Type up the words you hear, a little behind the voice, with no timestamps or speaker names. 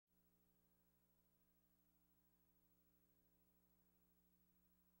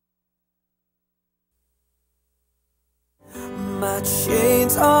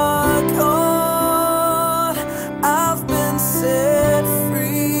chains are gone, I've been set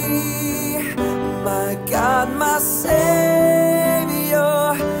free. My God, my Savior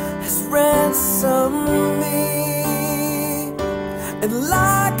has ransomed me. And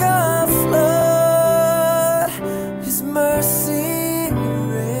like a flood, His mercy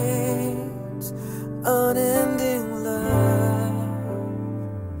reigns. Unending love,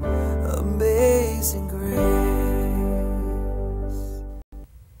 amazing grace.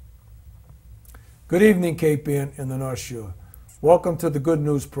 Good evening, Cape Ann and the North Shore. Welcome to the Good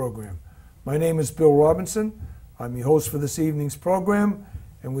News program. My name is Bill Robinson. I'm your host for this evening's program,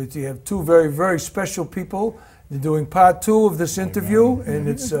 and we have two very, very special people. They're doing part two of this interview, and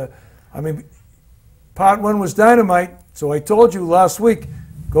it's, part one was dynamite, so I told you last week,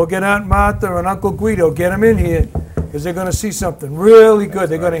 go get Aunt Martha and Uncle Guido, get them in here, because they're going to see something really good.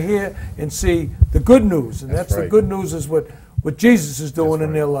 They're going to hear and see the good news, and that's the good news is what Jesus is doing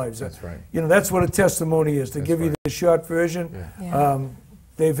in their lives. That's right. You know, that's what a testimony is, to give you the short version.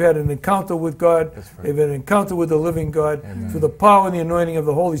 They've had an encounter with God. They've had an encounter with the living God through the power and the anointing of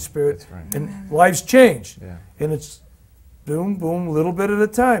the Holy Spirit. And lives changed. And it's boom, boom, a little bit at a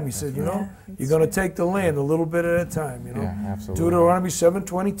time. He said, you know, you're going to take the land a little bit at a time, you know. Absolutely. Deuteronomy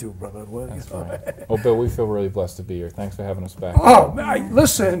 7:22, brother. That's right. Oh, Bill, we feel really blessed to be here. Thanks for having us back. Oh,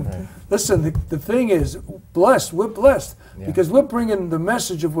 listen, the thing is, blessed, we're blessed, because we're bringing the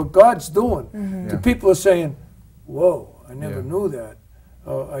message of what God's doing to people who are saying, whoa, I never knew that.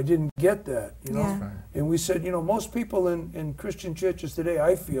 I didn't get that, you know. And we said, you know, most people in Christian churches today,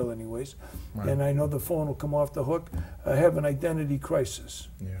 I feel anyways, and I know the phone will come off the hook, have an identity crisis.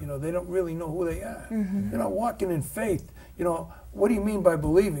 You know, they don't really know who they are. They're not walking in faith. You know, what do you mean by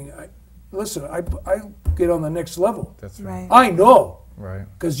believing? Listen, I get on the next level. That's right. I know. Right.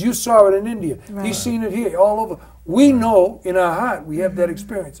 Because you saw it in India. He's seen it here, all over. We know in our heart we have that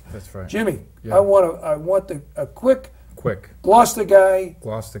experience. That's right. Jimmy, I want a quick Gloucester guy,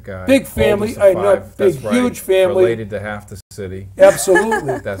 big family, huge family, related to half the city.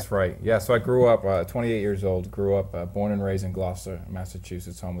 Absolutely. That's right. Yeah, so I grew up, 28 years old, born and raised in Gloucester,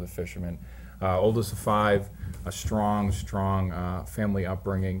 Massachusetts, home of the fishermen. Oldest of 5, a strong family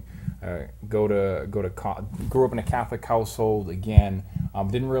upbringing. Grew up in a Catholic household again.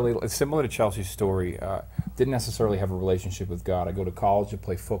 Didn't really, it's similar to Chelsea's story, didn't necessarily have a relationship with God. I go to college to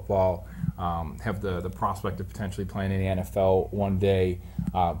play football, have the prospect of potentially playing in the NFL one day.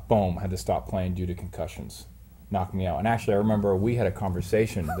 Boom, had to stop playing due to concussions. Knocked me out. And actually, I remember we had a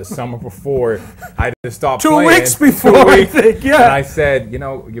conversation the summer before I had to stop playing. 2 weeks before, I think, And I said, you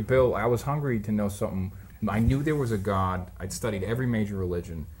know, Bill, I was hungry to know something. I knew there was a God. I'd studied every major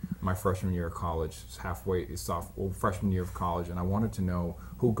religion my freshman year of college, freshman year of college, and I wanted to know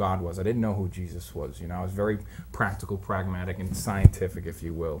who God was. I didn't know who Jesus was. You know, I was very practical, pragmatic, and scientific, if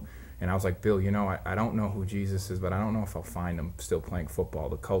you will. And I was like, Bill, you know, I don't know who Jesus is, but I don't know if I'll find him still playing football.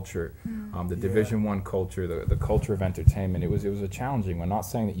 The culture, the Division I culture, the culture of entertainment, it was a challenging one. Not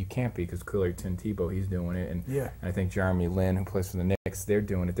saying that you can't be, because clearly Tim Tebow, he's doing it, and I think Jeremy Lin, who plays for the Knicks, they're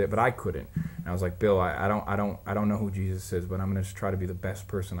doing it, but I couldn't. And I was like, Bill, I don't know who Jesus is, but I'm going to try to be the best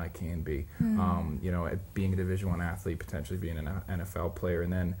person I can be. You know, being a Division I athlete, potentially being an NFL player,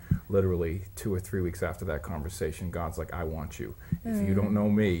 and then literally 2 or 3 weeks after that conversation, God's like, I want you. If you don't know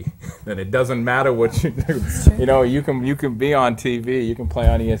me, then it doesn't matter what you do. You know, you can be on TV, you can play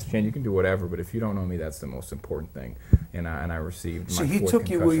on ESPN, you can do whatever, but if you don't know me, that's the most important thing. And I received my 4th concussion. He took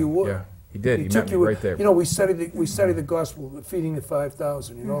you where you were. Yeah, he did. He met me right there. You know, we studied the gospel, feeding the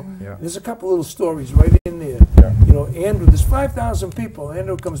 5,000. You know, there's a couple little stories right in there. You know, Andrew, there's 5,000 people.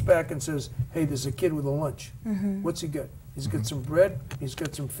 Andrew comes back and says, "Hey, there's a kid with a lunch. What's he got? He's got some bread. He's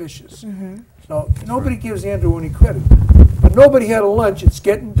got some fishes." Now, nobody gives Andrew any credit. But nobody had a lunch. It's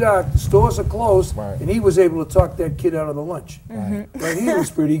getting dark. The stores are closed, and he was able to talk that kid out of the lunch. Right? He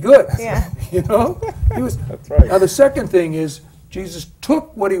was pretty good. You know, he was. That's right. Now the second thing is Jesus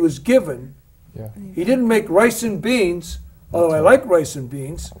took what he was given. He didn't make rice and beans, although I like rice and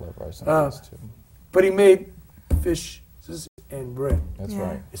beans. I love rice and beans too. But he made fishes and bread. That's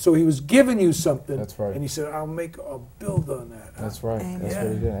right. So he was giving you something. That's right. And he said, "I'll build on that." That's right. Amen. That's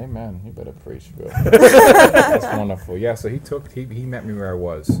what he did. Amen. You better preach, Bill. That's wonderful. Yeah. So he met me where I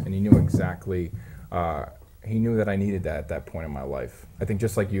was, and he knew exactly. He knew that I needed that at that point in my life. I think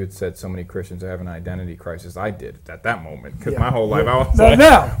just like you had said, so many Christians are having an identity crisis. I did at that moment, because my whole life I was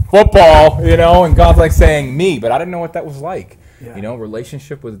like, football, you know, and God's like saying me, but I didn't know what that was like. You know,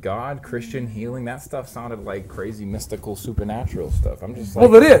 relationship with God, Christian healing, that stuff sounded like crazy, mystical, supernatural stuff. I'm just like,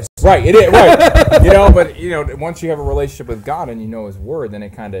 well, it is. Right, it is, right. You know, but, you know, once you have a relationship with God and you know His Word, then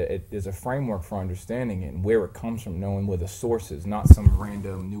it is a framework for understanding it and where it comes from, knowing where the source is, not some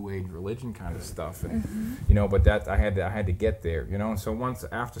random New Age religion kind of stuff. And, you know, but that I had to get there, you know. And so once,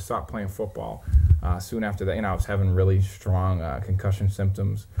 after I stopped playing football, soon after that, you know, I was having really strong concussion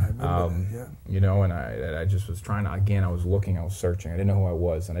symptoms. I remember that, you know, and I just was trying to, again, I was looking, I was searching. I didn't know who I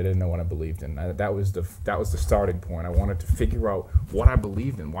was, and I didn't know what I believed in. That was the starting point. I wanted to figure out what I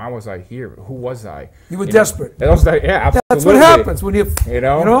believed in. Why was I here? Who was I? You were desperate. Yeah, absolutely. That's what happens when you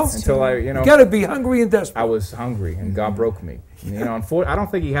know, until you got to be hungry and desperate. I was hungry, and God broke me. You know, I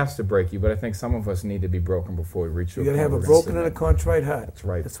don't think He has to break you, but I think some of us need to be broken before we reach. You got to have a broken and a contrite heart. That's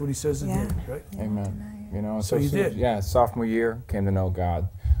right. That's what He says in there, right? Amen. You know, so you did. Yeah, sophomore year, came to know God,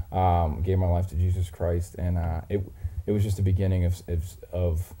 gave my life to Jesus Christ, and it was just the beginning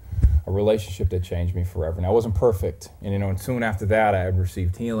of a relationship that changed me forever. Now, I wasn't perfect, and you know, and soon after that, I had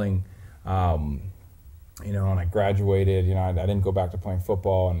received healing. You know, and I graduated. You know, I didn't go back to playing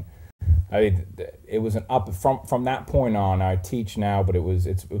football, and it was an up from that point on. I teach now, but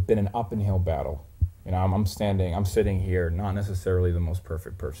it's been an up and hill battle. You know, I'm sitting here, not necessarily the most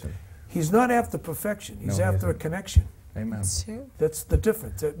perfect person. He's not after perfection. He's after a connection. Amen. That's true. That's the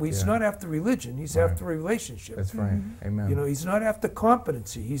difference. He's not after religion. He's after a relationship. That's right. Amen. You know, He's not after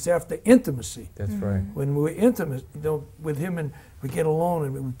competency. He's after intimacy. That's right. When we're intimate, you know, with Him, and we get alone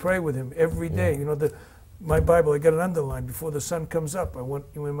and we pray with Him every day. You know, my Bible, I got it underlined, before the sun comes up, I want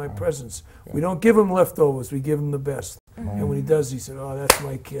you in my presence. We don't give Him leftovers, we give Him the best. And when He does, He said, oh, that's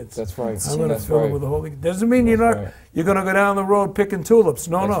my kids. That's right. I'm going to fill them with the Holy Ghost. Doesn't mean you're going to go down the road picking tulips.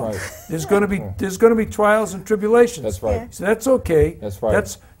 No, no. There's going to be trials and tribulations. That's right. So that's okay. That's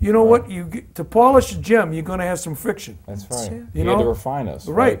right. You know what? To polish a gem, you're going to have some friction. That's right. You know, to refine us.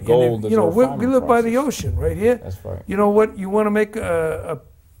 Right. Gold. You know, we live by the ocean right here. That's right. You know what? You want to make a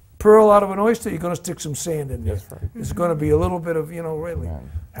pearl out of an oyster, you're going to stick some sand in there. That's right. It's going to be a little bit of, you know, really. Amen.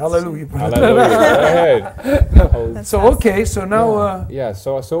 Hallelujah. Hallelujah. So, okay, so now...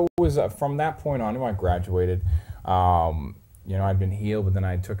 So it was from that point on, when I graduated, you know, I'd been healed, but then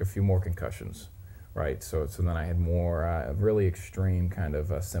I took a few more concussions, right? So then I had more really extreme kind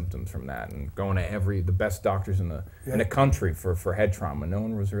of symptoms from that, and going to the best doctors in the country for head trauma. No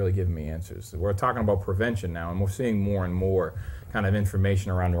one was really giving me answers. So we're talking about prevention now, and we're seeing more and more kind of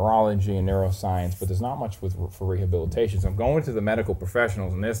information around neurology and neuroscience, but there's not much for rehabilitation. So I'm going to the medical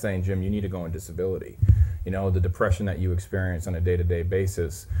professionals, and they're saying, Jim, you need to go on disability. You know, the depression that you experience on a day-to-day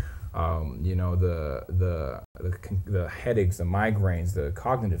basis, you know, the headaches, the migraines, the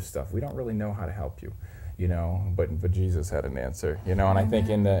cognitive stuff. We don't really know how to help you, you know, but Jesus had an answer, you know. And I think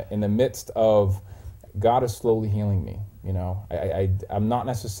in the midst of, God is slowly healing me. You know, I'm not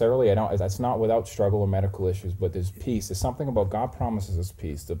necessarily, it's not without struggle or medical issues, but there's peace. There's something about God promises us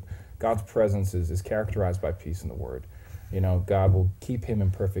peace. God's presence is characterized by peace in the Word. You know, God will keep him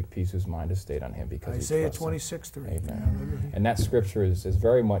in perfect peace whose mind is stayed on him because Isaiah 26:3. Amen. And that scripture has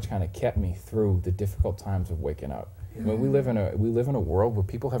very much kind of kept me through the difficult times of waking up. Yeah. I mean, we live in a world where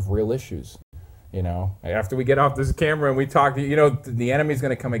people have real issues. You know, after we get off this camera and we talk, you know, the enemy's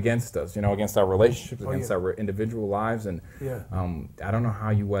going to come against us, you know, against our relationships, against our individual lives. And I don't know how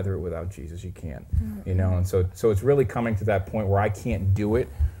you weather it without Jesus. You can't, you know. And so it's really coming to that point where I can't do it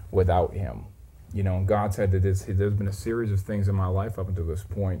without him. You know, and God said that there's been a series of things in my life up until this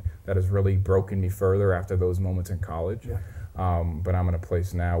point that has really broken me further after those moments in college. Yeah. But I'm in a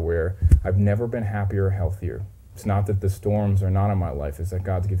place now where I've never been happier or healthier. It's not that the storms are not in my life. It's that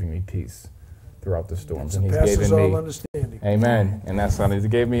God's giving me peace throughout the storms. And he's given all understanding. Amen. And that's something. He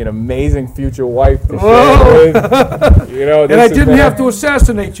gave me an amazing future wife to share with. You know, and I didn't have to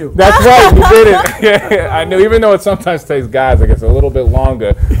assassinate you. That's right. You did it. I knew, even though it sometimes takes guys, like it's a little bit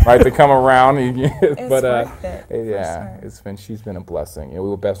longer, right, to come around. But yeah, sure. She's been a blessing. You know, we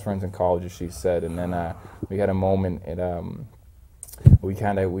were best friends in college, as she said, and then we had a moment at we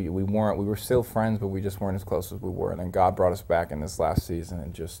were still friends, but we just weren't as close as we were. And then God brought us back in this last season,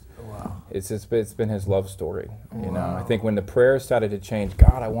 and just it's been his love story. You know, I think when the prayers started to change,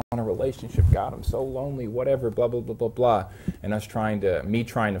 God, I want a relationship. God, I'm so lonely. Whatever, blah blah blah blah blah. And us trying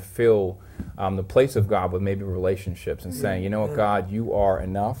to fill the place of God with maybe relationships and saying, you know what, God, you are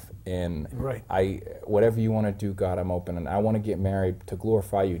enough, and whatever you want to do, God, I'm open, and I want to get married to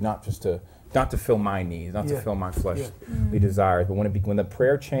glorify you, not to fill my needs, not to fill my fleshly desires. But when the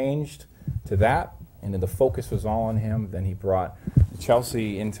prayer changed to that, and then the focus was all on him, then he brought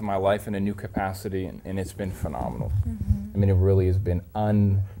Chelsea into my life in a new capacity, and it's been phenomenal. I mean, it really has been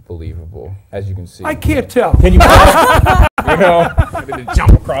unbelievable, as you can see. I can't tell. Can you? You know, ready to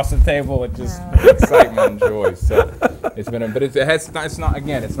jump across the table and just excitement and joy. So it's been, but it's not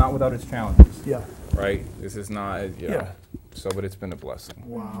again. It's not without its challenges. Yeah. Right. This is not. You know, so, but it's been a blessing.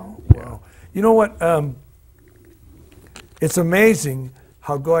 Wow. Wow. You know what? It's amazing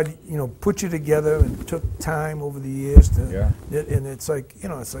how God, put you together and took time over the years to, and it's like,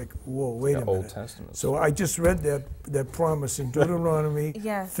 it's like, whoa, wait a minute. Old Testament. So I just read that promise in Deuteronomy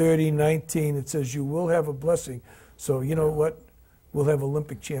 30:19. It says, you will have a blessing. So you know what? We'll have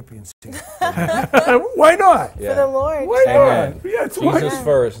Olympic champions here. Why not? For the Lord. Why Amen. not? Yeah, it's Jesus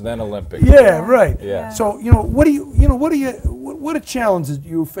first, then Olympic. Yeah, right. Yeah. So what are challenges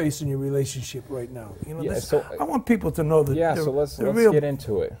you face in your relationship right now? I want people to know that. Yeah. So let's get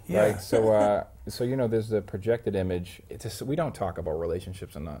into it. Yeah. Right. So there's the projected image. We don't talk about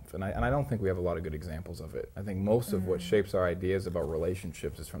relationships enough, and I don't think we have a lot of good examples of it. I think most of what shapes our ideas about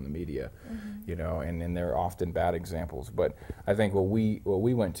relationships is from the media, and they're often bad examples. But I think what we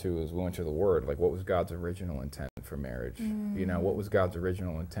went to the Word, like what was God's original intent for marriage? What was God's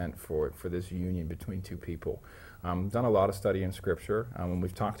original intent for this union between two people? Done a lot of study in Scripture, and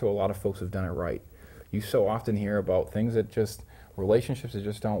we've talked to a lot of folks who've done it right. You so often hear about things relationships that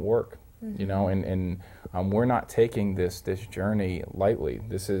just don't work. And we're not taking this journey lightly.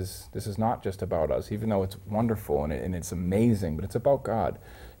 This is not just about us, even though it's wonderful and it's amazing, but it's about God.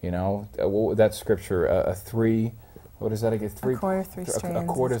 That scripture, what is that again? A cord of three strands. A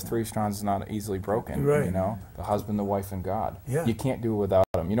cord of three strands is not easily broken. Right. The husband, the wife, and God. Yeah. You can't do it without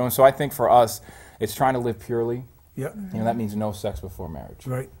them. And so I think for us, it's trying to live purely. Yeah. That means no sex before marriage.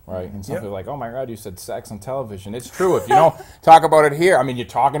 Right. Right. And some people are like, oh my God, you said sex on television. It's true. If you don't talk about it here, you're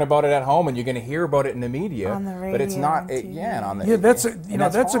talking about it at home and you're going to hear about it in the media. On the radio, but it's not,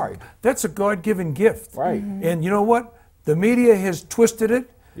 that's a God-given gift. Right. And you know what? The media has twisted it.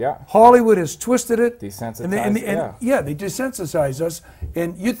 Yeah. Hollywood has twisted it. Desensitized. They desensitize us.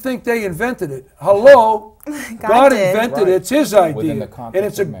 And you'd think they invented it. Hello. God invented it. It's His idea. And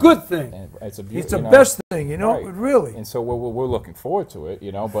it's a good thing. It's the best thing, really. And so we're looking forward to it,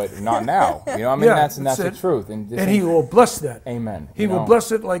 but not now. That's the truth. And He will bless that. Amen. He will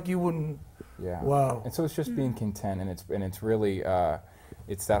bless it like you wouldn't. Yeah. Wow. And so it's just being content, and it's really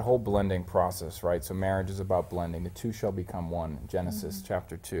it's that whole blending process, right? So marriage is about blending. The two shall become one. Genesis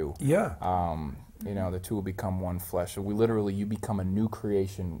chapter 2. Yeah. The two will become one flesh. So you become a new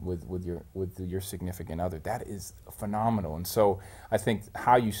creation with your significant other. That is phenomenal. And so I think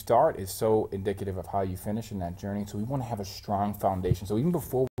how you start is so indicative of how you finish in that journey. So we want to have a strong foundation. So even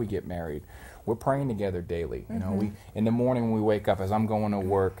before we get married, we're praying together daily. We in the morning when we wake up, as I'm going to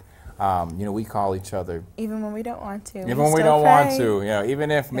work, we call each other. Even when we don't want to. Even when we don't want to.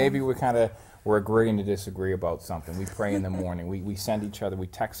 Even if maybe we're agreeing to disagree about something. We pray in the morning. We send each other, we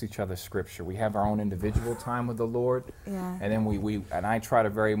text each other scripture. We have our own individual time with the Lord. Yeah. And then and I try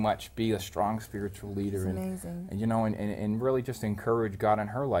to very much be a strong spiritual leader. It's amazing. And really just encourage God in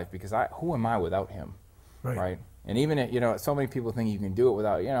her life, because who am I without Him? Right? And even if, so many people think you can do it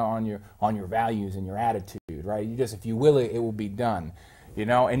without, on your values and your attitude, right? If you will it will be done.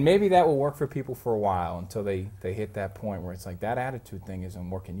 And maybe that will work for people for a while until they hit that point where it's like that attitude thing isn't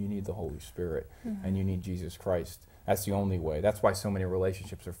working. You need the Holy Spirit and you need Jesus Christ. That's the only way. That's why so many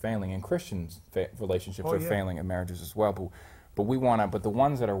relationships are failing, and Christians' relationships are failing in marriages as well. But the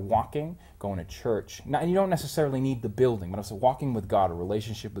ones that are walking, going to church, and you don't necessarily need the building, but it's walking with God, a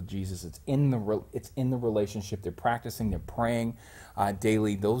relationship with Jesus. It's in the relationship. They're practicing, they're praying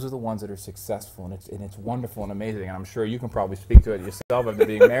daily. Those are the ones that are successful, and it's wonderful and amazing. And I'm sure you can probably speak to it yourself after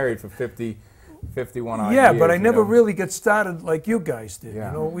being married for 51 odd years. Yeah, but I never really got started like you guys did.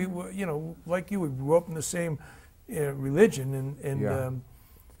 Yeah. We were, like you, we grew up in the same religion, and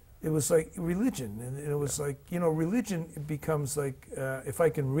it was like religion, and it was like, religion becomes like, if I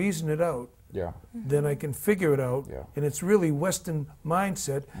can reason it out, then I can figure it out, and it's really Western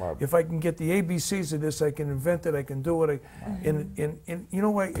mindset. Right. If I can get the ABCs of this, I can invent it, I can do it. And you know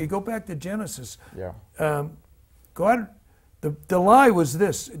what, you go back to Genesis, God, the lie was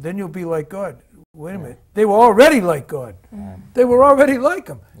this, then you'll be like God. Wait a minute, they were already like God. They were already like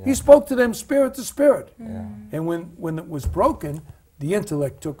Him. He spoke to them spirit to spirit. And when it was broken, the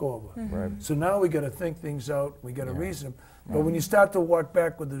intellect took over. Right. So now we got to think things out. We got to reason them. But when you start to walk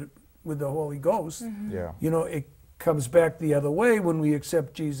back with the Holy Ghost, it comes back the other way when we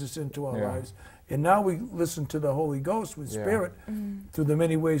accept Jesus into our lives. And now we listen to the Holy Ghost with Spirit through the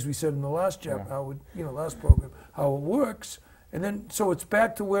many ways we said in the last chapter, last program, how it works. and then so it's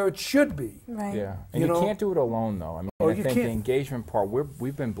back to where it should be. Right. Yeah, and You you know? can't do it alone, though. I mean, Oh, I you think can't. the engagement part,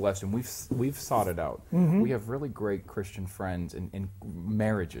 we've been blessed, and we've sought it out. We have really great Christian friends in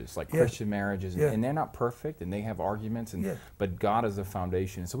marriages, like Christian marriages, and they're not perfect, and they have arguments, and but God is the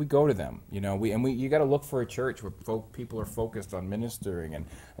foundation. So we go to them, you know. You got to look for a church where people are focused on ministering,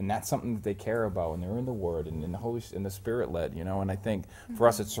 and that's something that they care about, and they're in the Word and in the Holy and the Spirit led, you know. And I think for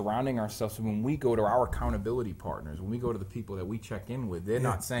us, it's surrounding ourselves. So when we go to our accountability partners, when we go to the people that we check in with, they're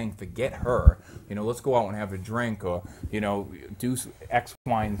not saying forget her, you know, let's go out and have a drink, or you know, do X,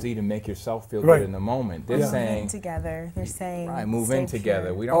 Y, and Z to make yourself feel good in the moment. They're saying together. They're saying move in stay together.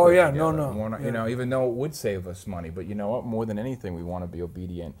 pure. We don't. Oh, live yeah, together. no. We wanna, you know, even though it would save us money, but you know what? More than anything, we want to be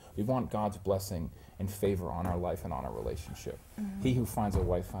obedient. We want God's blessing and favor on our life and on our relationship. He who finds a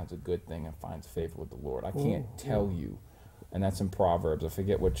wife finds a good thing and finds favor with the Lord. I can't tell you, and that's in Proverbs. I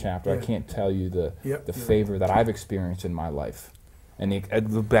forget what chapter. I can't tell you the favor that I've experienced in my life, and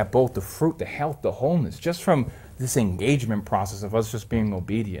that both the fruit, the health, the wholeness, just from this engagement process of us just being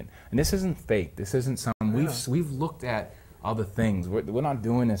obedient. And this isn't fake. This isn't something we've looked at other things. We're not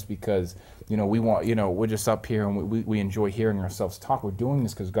doing this because, you know, we want, you know, we're just up here and we enjoy hearing ourselves talk. We're doing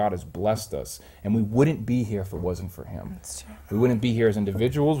this because God has blessed us, and we wouldn't be here if it wasn't for Him. That's true. We wouldn't be here as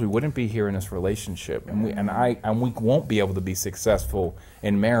individuals. We wouldn't be here in this relationship, and we won't be able to be successful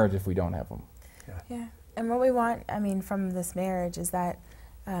in marriage if we don't have Him. Yeah. And what we want, I mean, from this marriage is that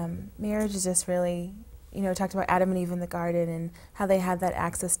marriage is just really, you know, talked about Adam and Eve in the garden and how they had that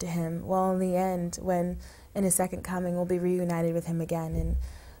access to Him. Well, in the end, when in His second coming, we'll be reunited with Him again. And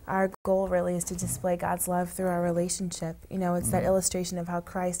our goal really is to display God's love through our relationship. You know, it's that illustration of how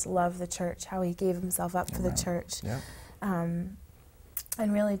Christ loved the church, how He gave Himself up for the church. Yeah.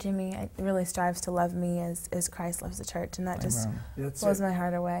 And really, Jimmy really strives to love me as Christ loves the church, and that just blows my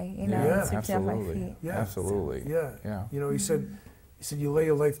heart away. You know, it sweeps me off my feet. Yeah. Absolutely. Yeah. You know, he said you lay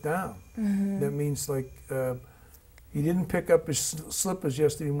your life down. That means like he didn't pick up his slippers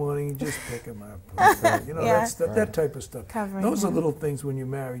yesterday morning. He just picked them up. You know, that's that type of stuff. Covering Those are him. little things when you're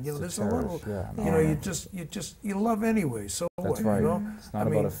married. You know, there's a little. You know, you love anyway. So That's what? right. You know, It's not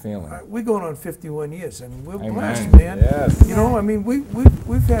about a feeling. We're going on 51 years. I mean, we're Amen. blessed, man. Yes. You know, I mean,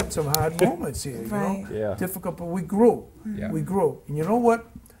 we've had some hard moments here. You Right. know, Yeah. difficult, but we grew. Yeah. We grew. And you know what?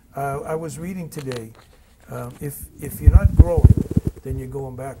 I was reading today. If you're not growing, then you're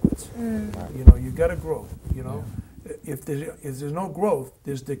going backwards. You know, you got to grow. You know, if there's no growth,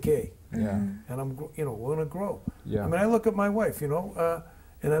 there's decay. Yeah. And we're gonna grow. Yeah. I mean, I look at my wife, you know,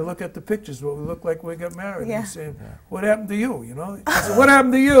 and I look at the pictures what we look like when we got married. And I'm saying, what happened to you? You know, I said, what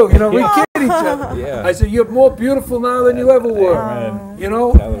happened to you? You know, we kid each other. Yeah. I said, you're more beautiful now than you ever were. Amen. You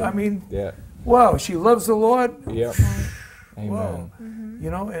know, I mean, wow, she loves the Lord. Yep. Amen. Wow. You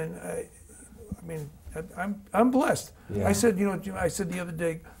know, and I'm blessed. Yeah. I said, you know, I said the other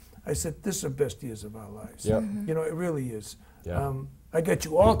day, I said, this is the best years of our lives. Yep. You know, it really is. Yeah. I got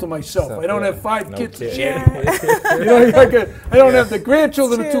you all to myself. So, I don't have 5 kids to kid. share. You know, I don't have the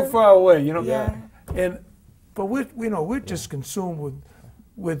grandchildren are too far away. You know, but we're just consumed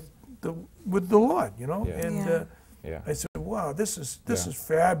with the Lord. You know, and I said, wow, this is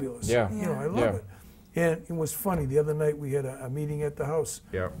fabulous. Yeah. You know, I love it. And it was funny. The other night we had a meeting at the house.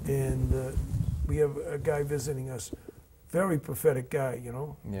 Yeah. And we have a guy visiting us, very prophetic guy. You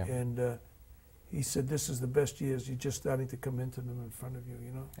know. Yeah. And he said, this is the best years. You're just starting to come into them in front of you,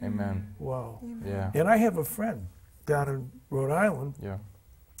 you know? Amen. Wow. Yeah. And I have a friend down in Rhode Island. Yeah.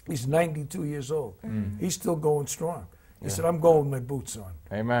 He's 92 years old. He's still going strong. He said, I'm going with my boots on.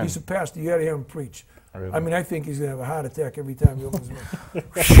 Amen. He's a pastor. You got to hear him preach. Really? I mean, I think he's going to have a heart attack every time he opens his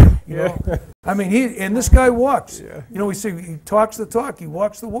mouth. You know? I mean, and this guy walks. Yeah. You know, we say he talks the talk, he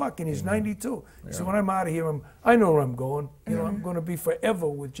walks the walk, and he's 92. So when I'm out of here, I know where I'm going. You know, I'm going to be forever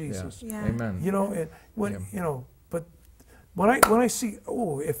with Jesus. Yeah. Amen. You know, and when you know, but when I see,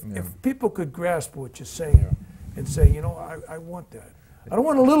 if people could grasp what you're saying and say, you know, I want that. I don't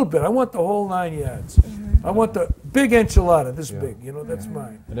want a little bit. I want the whole 9 yards. I want the big enchilada, this big. You know, that's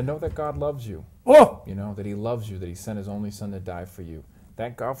mine. And to know that God loves you. Oh, You know, that He loves you, that He sent His only Son to die for you.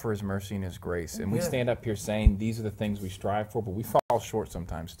 Thank God for His mercy and His grace. And we stand up here saying these are the things we strive for, but we fall short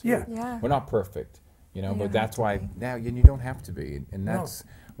sometimes too. Yeah. We're not perfect, you know, You but don't that's have why to be. now you don't have to be. And that's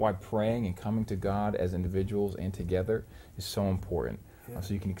why praying and coming to God as individuals and together is so important.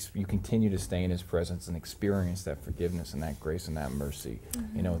 So you continue to stay in His presence and experience that forgiveness and that grace and that mercy.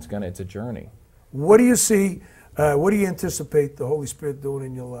 You know, it's a journey. what do you see? What do you anticipate the Holy Spirit doing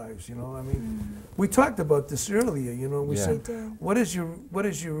in your lives? You know, I mean, we talked about this earlier. You know, we said, what is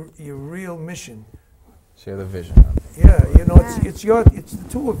your real mission? Share the vision. Yeah, you know, it's the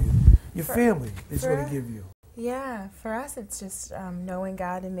two of you. Your family is going to give you. Yeah, for us it's just knowing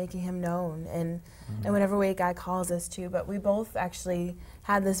God and making Him known, and in whatever way God calls us to. But we both actually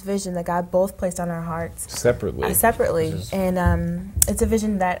had this vision that God both placed on our hearts. Separately. And it's a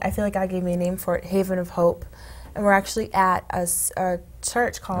vision that I feel like God gave me a name for it, Haven of Hope. And we're actually at a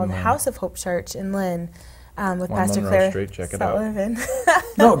church called House of Hope Church in Lynn with Pastor Claire Street. Check Sullivan.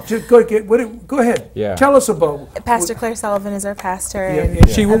 No, just go ahead. Yeah. Tell us about Pastor Claire Sullivan is our pastor. Yeah, and and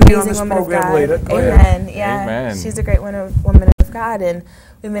she will be on this amazing woman of program God. later. Go Amen. ahead. Yeah, Amen. she's a great woman of God, and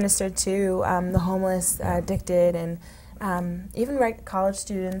we ministered to the homeless, addicted, and even college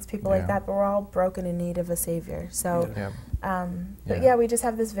students, people like that. But we're all broken in need of a Savior. So, but we just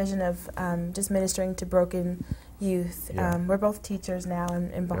have this vision of just ministering to broken youth. We're both teachers now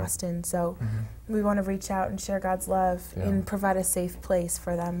in Boston, so we want to reach out and share God's love and provide a safe place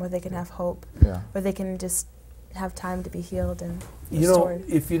for them where they can have hope, where they can just have time to be healed and restored.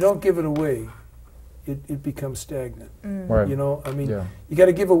 If you don't give it away, it becomes stagnant. Right. You know, I mean, you got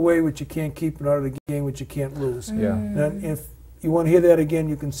to give away what you can't keep in order to gain what you can't lose. And if you want to hear that again,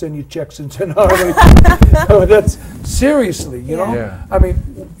 you can send your checks into an army. That's seriously, you know. I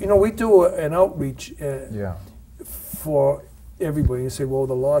mean, you know, we do an outreach for everybody. You say, well,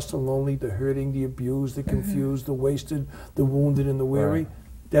 the lost, the lonely, the hurting, the abused, the confused, the wasted, the wounded, and the weary.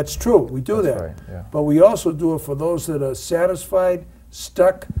 That's true. We do that. Right. But we also do it for those that are satisfied,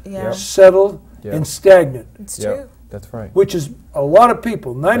 stuck, settled, and stagnant. It's true. That's right. Which is a lot of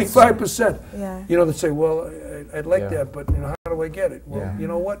people, 95%. You know, that say, well, I'd like that, but you know, how do I get it? Well, you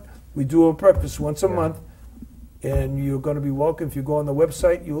know what? We do it on purpose once a month, and you're going to be welcome. If you go on the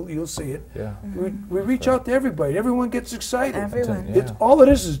website, you'll see it. We reach out to everybody. Everyone gets excited. Everyone. It's, all it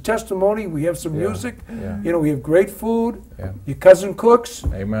is testimony. We have some music. You know, we have great food. Your cousin cooks.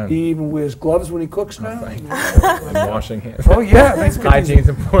 Amen. He even wears gloves when he cooks now. And washing hands. Oh, yeah. Hygiene's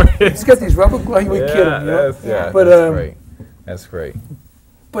important. He's got these rubber gloves. We kid him, you know? But, that's great. That's great.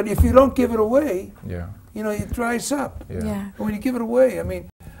 But if you don't give it away, you know, it dries up. Yeah. When you give it away, I mean,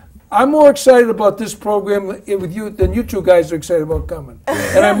 I'm more excited about this program with you than you two guys are excited about coming.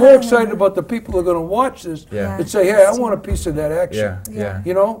 And I'm more excited about the people who are going to watch this and say, hey, I want a piece of that action.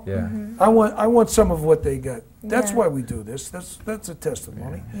 You know? I want some of what they got. That's why we do this. That's a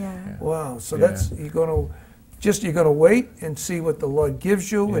testimony. Wow. So that's, you're going to wait and see what the Lord gives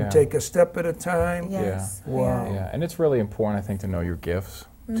you and take a step at a time. Wow. And it's really important, I think, to know your gifts.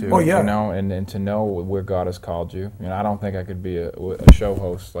 You know, and to know where God has called you. You know, I don't think I could be a show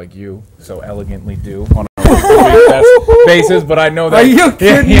host like you so elegantly do on a basis, but I know that. Are you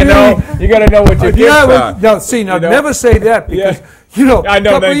kidding you know, you got to know what your gifts are. No, see, now never say that because you know, a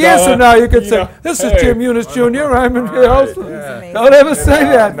couple of years from now you could say, "This is Jim Unis Jr. I'm in your house." Don't ever say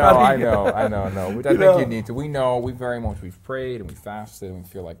that. No, I know. I think you need to. We know. We've prayed and we fasted and we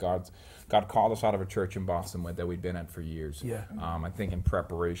feel like God called us out of a church in Boston that we'd been at for years. I think in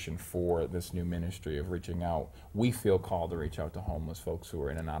preparation for this new ministry of reaching out, we feel called to reach out to homeless folks who are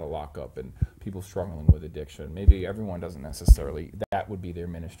in and out of lockup and people struggling with addiction. Maybe everyone doesn't necessarily, that would be their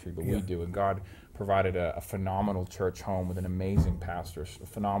ministry, but we do. And God provided a phenomenal church home with an amazing pastor, a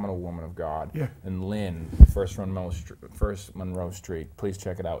phenomenal woman of God in Lynn, First Monroe Street. Please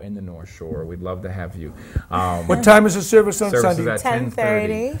check it out in the North Shore. We'd love to have you. What time is the service on Sunday? Service is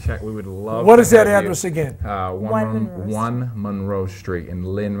at 10:30. We would love. What is that address again? 1 Monroe Street in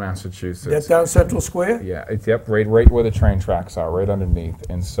Lynn, Massachusetts. That's down Central Square? Yeah, it's right where the train tracks are, right underneath.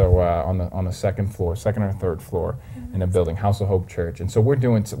 And so on the second or third floor in a building, House of Hope Church. And so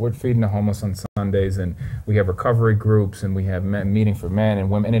we're feeding the homeless on Sundays, and we have recovery groups, and we have meeting for men and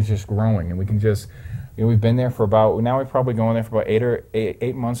women, and it's just growing. And we can just, you know, we've been there for we're probably going there for about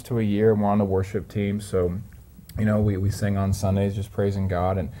 8 months to a year, and we're on the worship team. So, you know, we sing on Sundays, just praising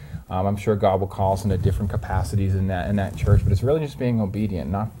God, and I'm sure God will call us into different capacities in that church, but it's really just being obedient,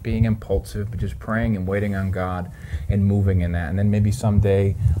 not being impulsive, but just praying and waiting on God and moving in that. And then maybe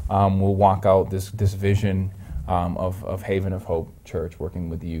someday we'll walk out this vision of Haven of Hope Church, working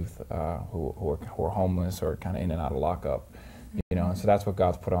with youth who are homeless or kind of in and out of lockup. You know, and so that's what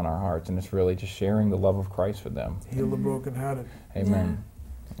God's put on our hearts, and it's really just sharing the love of Christ with them. Heal the brokenhearted. Amen.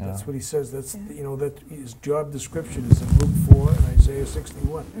 That's what he says. That's you know, that his job description is in Luke 4 and Isaiah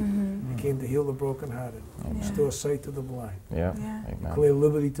 61. He came to heal the brokenhearted, restore sight to the blind, Amen. declare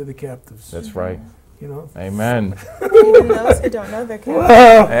liberty to the captives. That's right. You know. Amen. Even those who don't know their captives.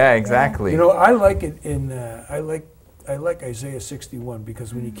 Yeah, exactly. You know, I like it in I like Isaiah 61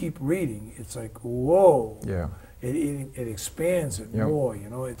 because when you keep reading, it's like whoa. Yeah. It expands it more, you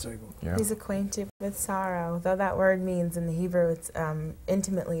know. It's like He's acquainted with sorrow, though that word means in the Hebrew it's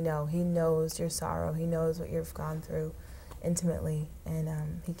intimately know. He knows your sorrow. He knows what you've gone through intimately, and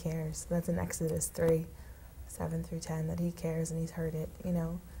he cares. That's in Exodus 3. 7 through 10, that he cares and he's heard it, you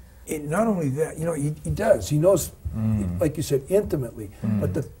know. And not only that, you know, he does. He knows, like you said, intimately.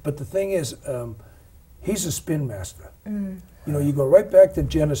 But the thing is, he's a spin master. You know, you go right back to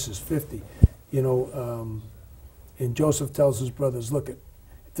Genesis 50, you know, and Joseph tells his brothers, look, if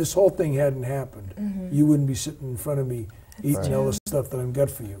this whole thing hadn't happened, you wouldn't be sitting in front of me eating all the stuff that I've got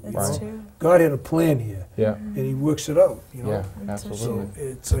for you. That's know? true. God had a plan here, Yeah. and he works it out, you know. Yeah, absolutely. So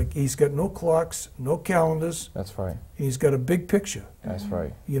it's like he's got no clocks, no calendars. That's right. He's got a big picture. That's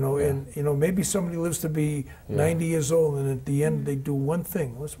right. You know, and you know, maybe somebody lives to be 90 years old, and at the end they do one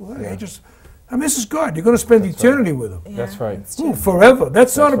thing. Well, this is God. You're going to spend eternity with him. Yeah, That's right. Ooh, forever.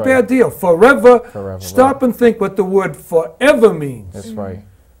 That's not a right. bad deal. Forever. Forever, Stop right. and think what the word forever means. That's right. You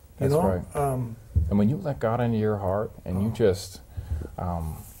That's know? right. And when you let God into your heart and you just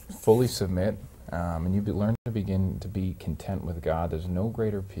fully submit and you learn to begin to be content with God, there's no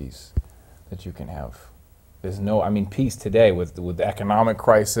greater peace that you can have. There's no, I mean, peace today with the economic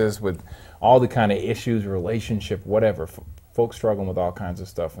crisis, with all the kind of issues, relationship, whatever. Folks struggling with all kinds of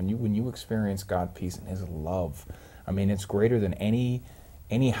stuff. When you experience God's peace and His love, I mean, it's greater than any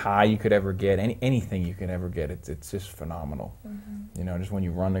high you could ever get, anything you could ever get. It's just phenomenal. You know, just when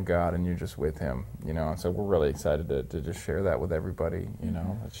you run to God and you're just with Him. You know, and so we're really excited to just share that with everybody. You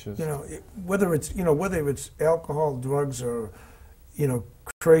know, it's just, You know, whether it's alcohol, drugs, or you know,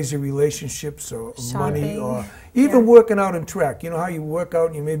 crazy relationships, or money, or even working out in track. You know how you work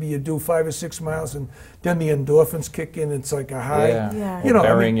out and maybe you do 5 or 6 miles and then the endorphins kick in. It's like a high. Yeah. You know,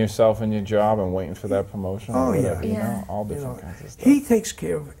 burying yourself in your job and waiting for that promotion. Oh, or yeah. whatever, you know, all You different know, kinds of stuff. He takes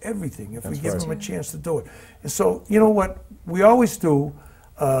care of everything if we That's give right. him a chance to do it. And so, you know what? We always do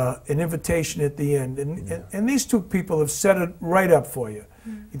an invitation at the end. And these two people have set it right up for you.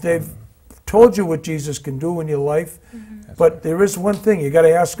 They've told you what Jesus can do in your life. But there is one thing, you got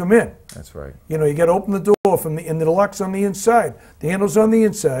to ask him in. That's right. You know, you got to open the door and the lock's on the inside. The handle's on the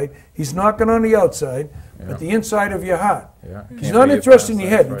inside. He's knocking on the outside, but the inside of your heart. Yeah. He's Can't not be interested in your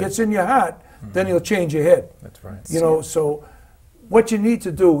your head. past, He gets in your heart, then he'll change your head. That's right. You know, so what you need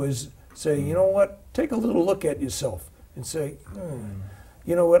to do is say, you know what, take a little look at yourself and say,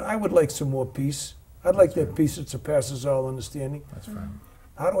 you know what, I would like some more peace. I'd like that peace that surpasses all understanding. That's right.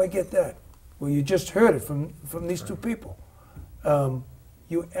 How do I get that? Well, you just heard it from these two people.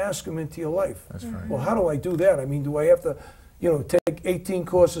 You ask them into your life. That's right. Well, how do I do that? I mean, do I have to, you know, take 18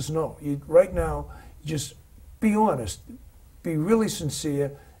 courses? No. Right now, just be honest. Be really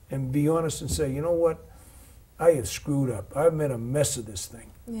sincere and be honest and say, you know what? I have screwed up. I've made a mess of this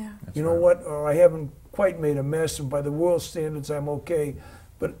thing. Yeah. You know what? Or I haven't quite made a mess, and by the world's standards, I'm okay.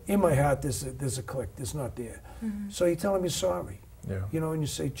 But in my heart, there's a click. There's not there. So you tell him you're sorry. Yeah. You know, and you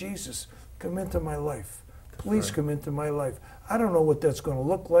say, Jesus, come into my life. Please come into my life. I don't know what that's going to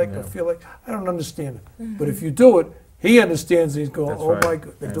look like or feel like. I don't understand it. But if you do it, he understands. He's going, That's oh right. my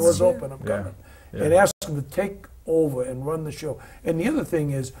God, the door's open. I'm coming. Yeah. And ask him to take over and run the show. And the other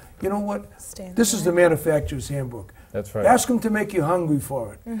thing is, you know what? Stand This is the manufacturer's handbook. That's right. Ask him to make you hungry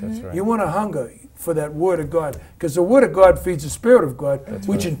for it. That's right. You want to hunger for that Word of God, because the Word of God feeds the Spirit of God,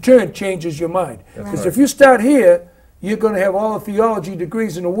 which in turn changes your mind. Because if you start here, you're going to have all the theology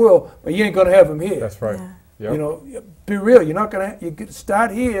degrees in the world, but you ain't going to have them here. That's right. Yeah. Yep. You know, be real. You're not going to. You start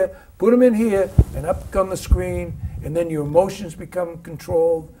here, put them in here, and up come the screen, and then your emotions become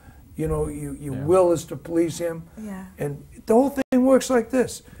controlled. You know, your will is to please Him, Yeah. and the whole thing works like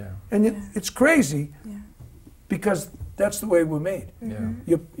this. Yeah. And it's crazy Yeah. because that's the way we're made.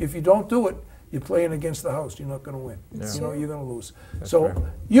 Yeah. If you don't do it, you're playing against the house. You're not going to win. Yeah. You know, you're going to lose. That's So right.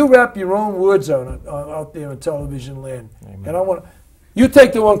 you wrap your own words out there in television land, Amen. and I want you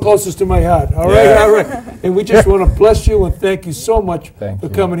take the one closest to my heart. All right, Yeah. all right. And we just want to bless you and thank you so much Thank for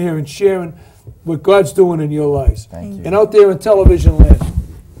you. coming here and sharing what God's doing in your lives. Thank you. And out there in television land.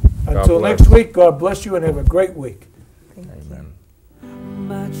 Until bless. next week, God bless you and have a great week. Amen.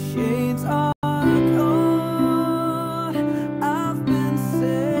 My chains are gone. I've been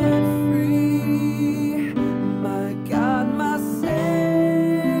set free. My God, my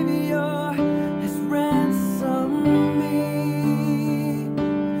Savior has ransomed me.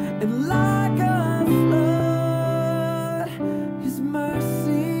 And